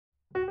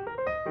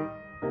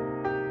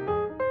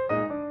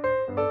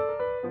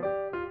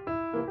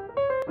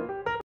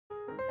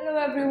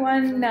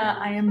everyone,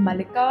 I am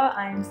Malika.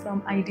 I am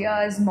from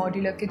Ideas,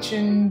 Modular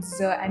Kitchens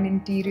and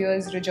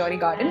Interiors, Rajouri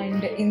Garden.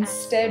 And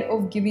instead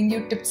of giving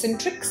you tips and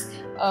tricks,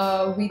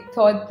 we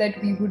thought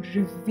that we would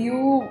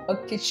review a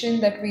kitchen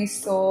that we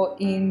saw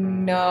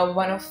in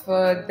one of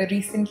the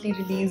recently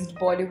released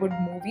Bollywood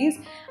movies,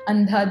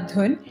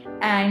 Andhadhun,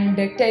 and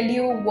tell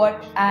you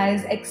what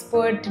as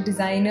expert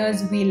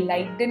designers we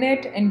liked in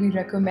it and we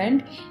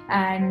recommend,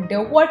 and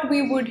what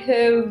we would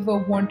have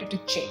wanted to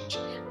change.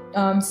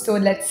 So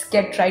let's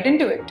get right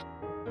into it.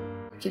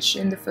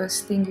 Kitchen, the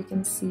first thing you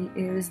can see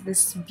is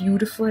this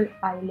beautiful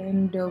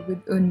island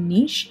with a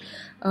niche.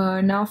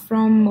 Now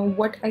from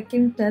what I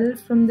can tell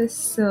from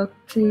this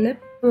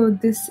clip,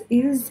 this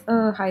is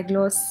a high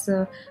gloss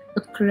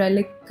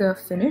acrylic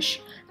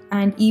finish,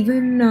 and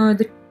even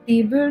the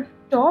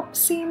tabletop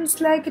seems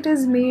like it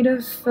is made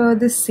of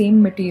the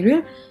same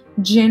material.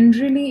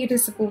 Generally it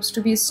is supposed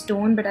to be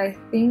stone, but I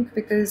think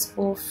because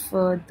of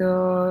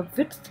the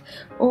width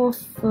of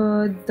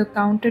the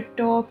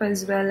countertop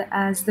as well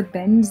as the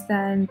bends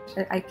that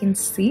I can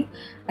see,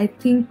 I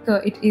think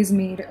it is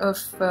made of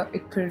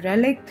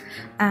acrylic.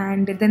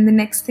 And then the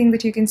next thing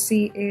that you can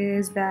see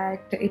is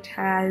that it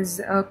has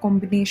a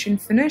combination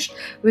finish,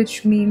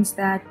 which means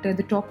that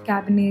the top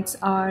cabinets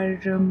are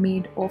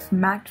made of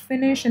matte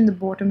finish and the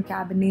bottom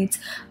cabinets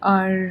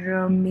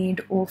are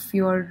made of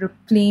your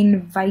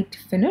plain white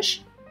finish.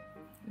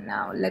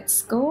 Now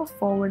let's go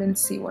forward and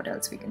see what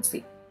else we can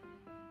see.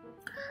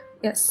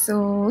 Yes,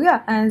 so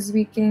yeah, as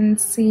we can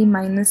see,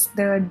 minus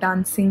the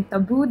dancing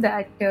taboo,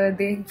 that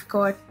they've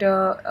got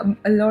a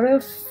lot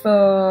of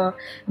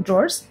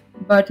drawers,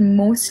 but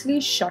mostly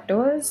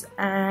shutters,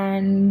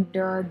 and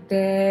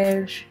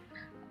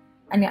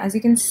as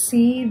you can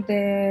see,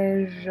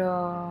 their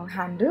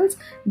handles,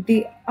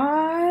 they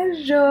are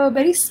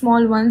very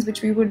small ones,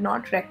 which we would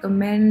not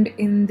recommend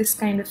in this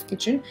kind of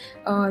kitchen.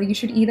 You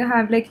should either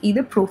have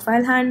either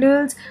profile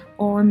handles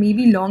or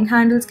maybe long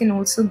handles can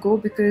also go,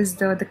 because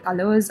the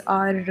colors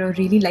are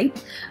really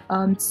light.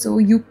 So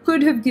you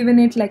could have given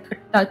it a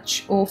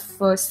touch of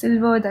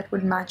silver that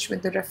would match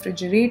with the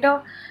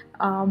refrigerator.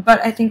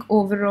 But I think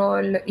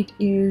overall it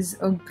is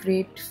a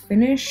great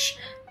finish,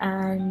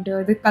 and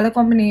the color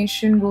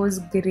combination goes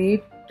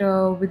great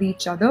with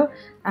each other,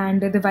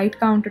 and the white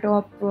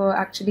countertop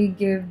actually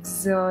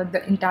gives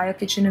the entire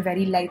kitchen a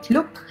very light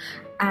look.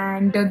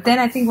 And then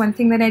I think one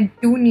thing that I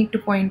do need to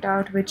point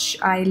out, which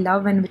I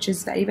love and which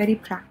is very, very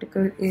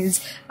practical, is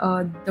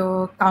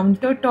the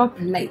countertop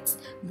lights,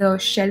 the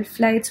shelf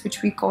lights,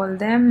 which we call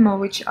them,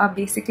 which are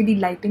basically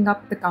lighting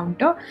up the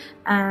counter,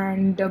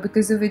 and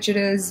because of which it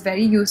is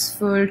very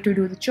useful to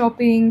do the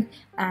chopping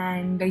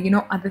and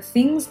other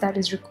things that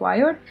is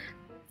required.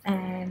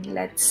 And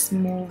let's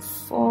move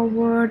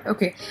forward.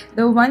 Okay,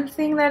 the one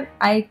thing that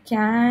I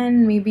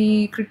can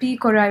maybe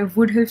critique or I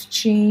would have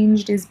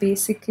changed is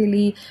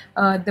basically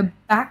the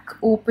back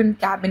open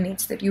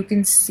cabinets that you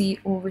can see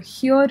over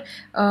here.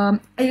 I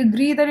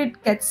agree that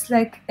it gets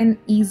an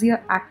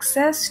easier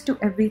access to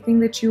everything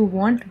that you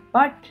want,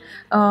 but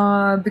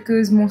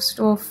because most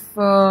of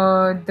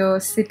the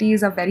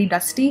cities are very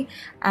dusty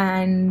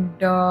and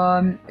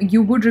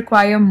you would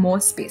require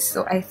more space.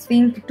 So I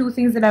think two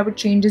things that I would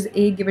change is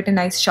A, give it a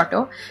nice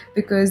shutter,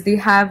 because they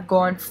have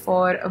gone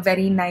for a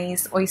very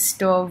nice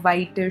oyster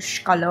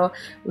whitish color,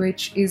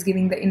 which is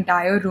giving the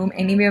entire room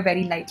anyway a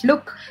very light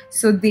look.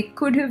 So they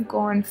could have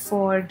gone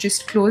for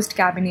just closed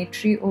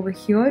cabinetry over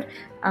here,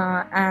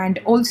 and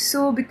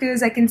also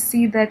because I can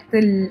see that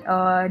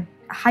the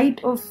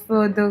height of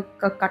the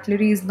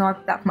cutlery is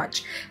not that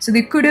much, so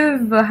they could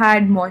have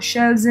had more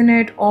shelves in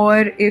it,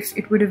 or if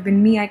it would have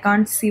been me, I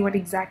can't see what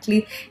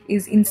exactly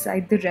is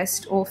inside the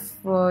rest of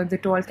the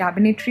tall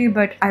cabinetry,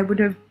 but I would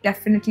have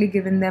definitely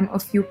given them a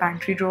few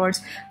pantry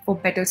drawers for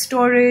better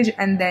storage,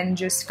 and then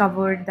just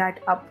covered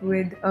that up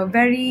with a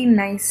very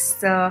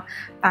nice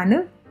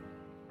panel.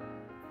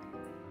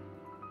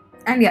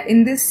 And yeah,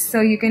 in this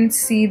you can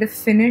see the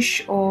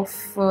finish of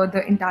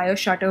the entire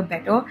shutter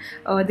better.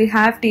 They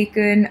have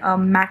taken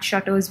matte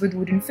shutters with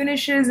wooden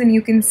finishes, and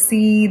you can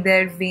see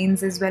their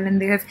veins as well,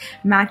 and they have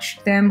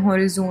matched them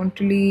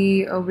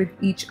horizontally with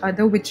each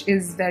other, which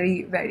is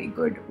very, very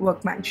good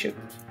workmanship.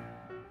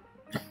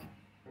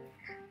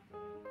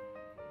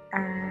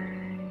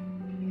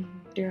 And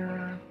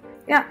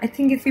yeah, I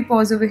think if we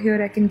pause over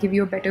here, I can give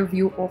you a better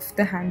view of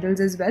the handles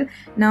as well.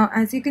 Now,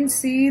 as you can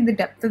see, the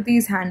depth of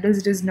these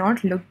handles does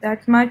not look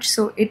that much,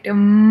 so it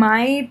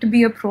might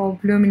be a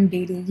problem in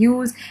daily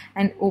use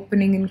and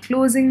opening and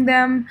closing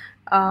them,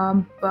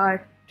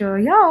 but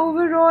yeah,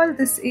 overall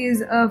this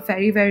is a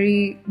very,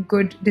 very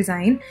good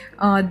design.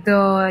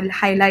 The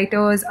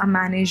highlighters are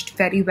managed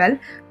very well.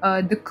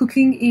 The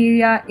cooking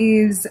area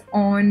is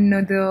on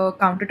the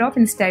countertop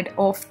instead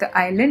of the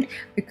island,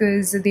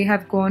 because they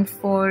have gone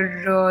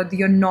for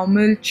your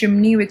normal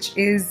chimney, which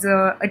is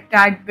a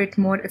tad bit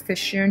more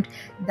efficient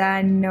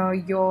than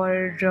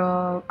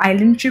your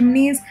island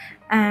chimneys.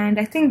 and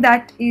I think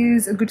that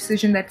is a good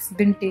decision that's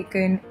been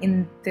taken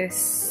in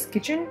this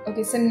kitchen.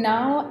 Okay, so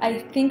now I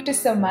think to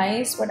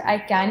surmise, what I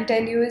can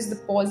tell you is the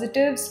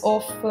positives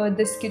of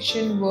this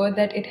kitchen were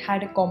that it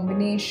had a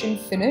combination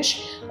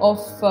finish of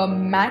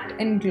matte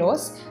and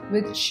gloss,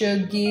 which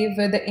gave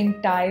the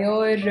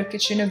entire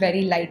kitchen a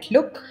very light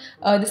look.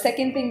 The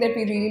second thing that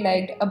we really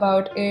liked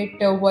about it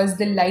was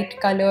the light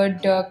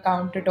colored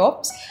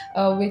countertops,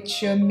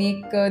 which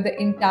make the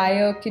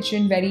entire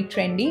kitchen very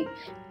trendy.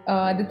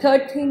 The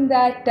third thing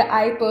that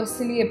I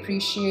personally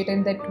appreciate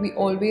and that we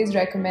always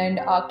recommend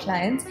our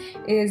clients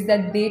is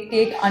that they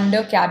take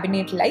under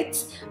cabinet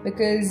lights,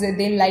 because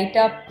they light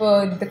up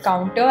the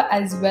counter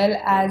as well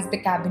as the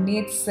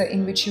cabinets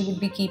in which you would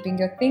be keeping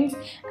your things,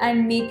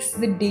 and makes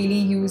the daily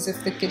use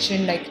of the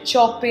kitchen, like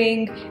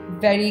chopping,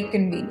 very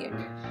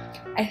convenient.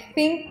 I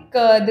think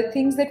the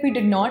things that we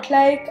did not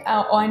like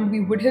and we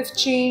would have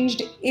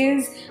changed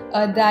is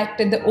that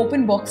the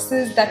open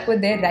boxes that were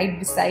there right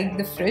beside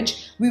the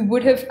fridge, we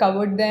would have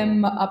covered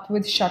them up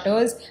with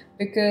shutters,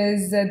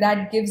 because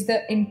that gives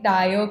the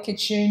entire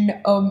kitchen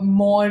a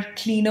more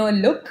cleaner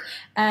look.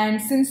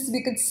 And since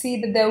we could see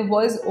that there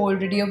was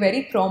already a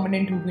very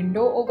prominent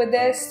window over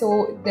there,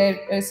 so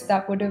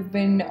that would have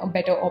been a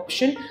better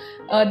option.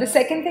 The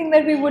second thing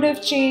that we would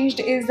have changed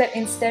is that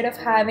instead of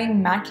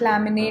having matte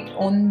laminate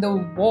on the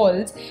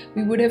walls,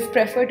 we would have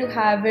preferred to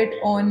have it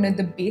on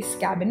the base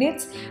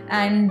cabinets,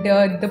 and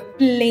the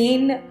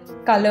plain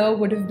color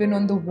would have been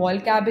on the wall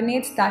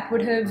cabinets. That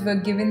would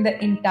have given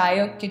the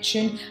entire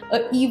kitchen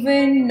an even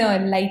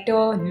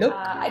lighter look.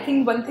 I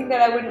think one thing that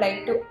I would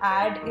like to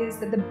add is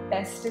that the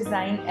best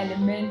design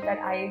element that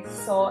I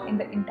saw in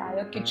the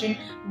entire kitchen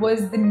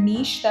was the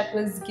niche that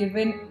was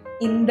given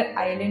in the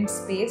island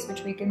space,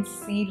 which we can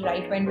see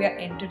right when we are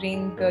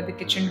entering the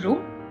kitchen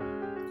room.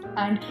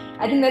 And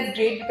I think that's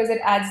great because it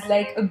adds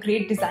like a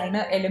great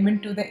designer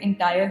element to the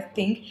entire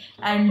thing,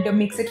 and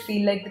makes it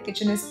feel like the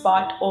kitchen is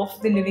part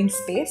of the living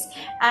space,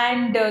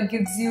 and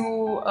gives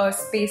you a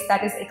space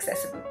that is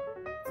accessible.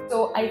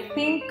 So I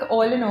think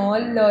all in all,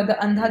 the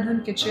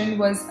Andhadhun kitchen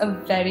was a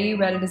very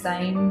well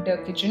designed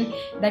kitchen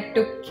that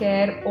took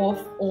care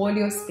of all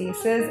your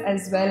spaces,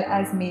 as well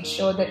as made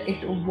sure that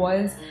it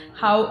was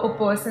how a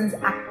person's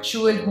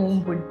actual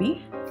home would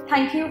be.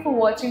 Thank you for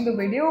watching the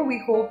video.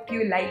 We hope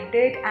you liked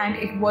it and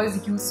it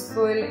was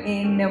useful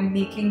in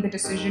making the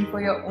decision for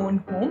your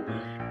own home.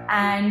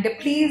 And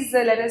please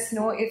let us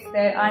know if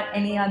there are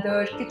any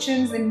other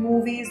kitchens in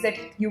movies that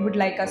you would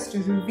like us to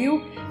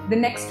review. The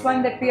next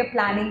one that we are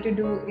planning to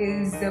do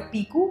is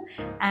Piku,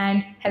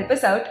 and help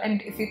us out.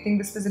 And if you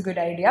think this was a good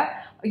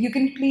idea, you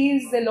can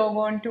please log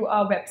on to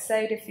our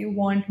website if you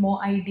want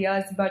more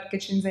ideas about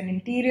kitchens and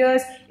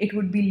interiors. It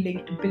would be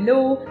linked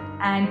below.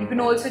 And you can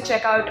also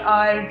check out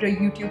our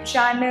YouTube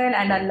channel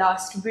and our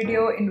last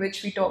video, in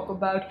which we talk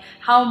about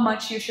how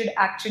much you should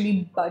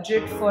actually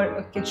budget for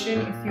a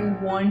kitchen if you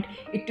want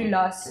it to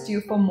last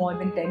you for more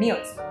than 10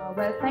 years.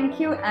 Well, thank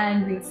you,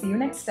 and we'll see you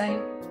next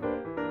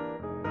time.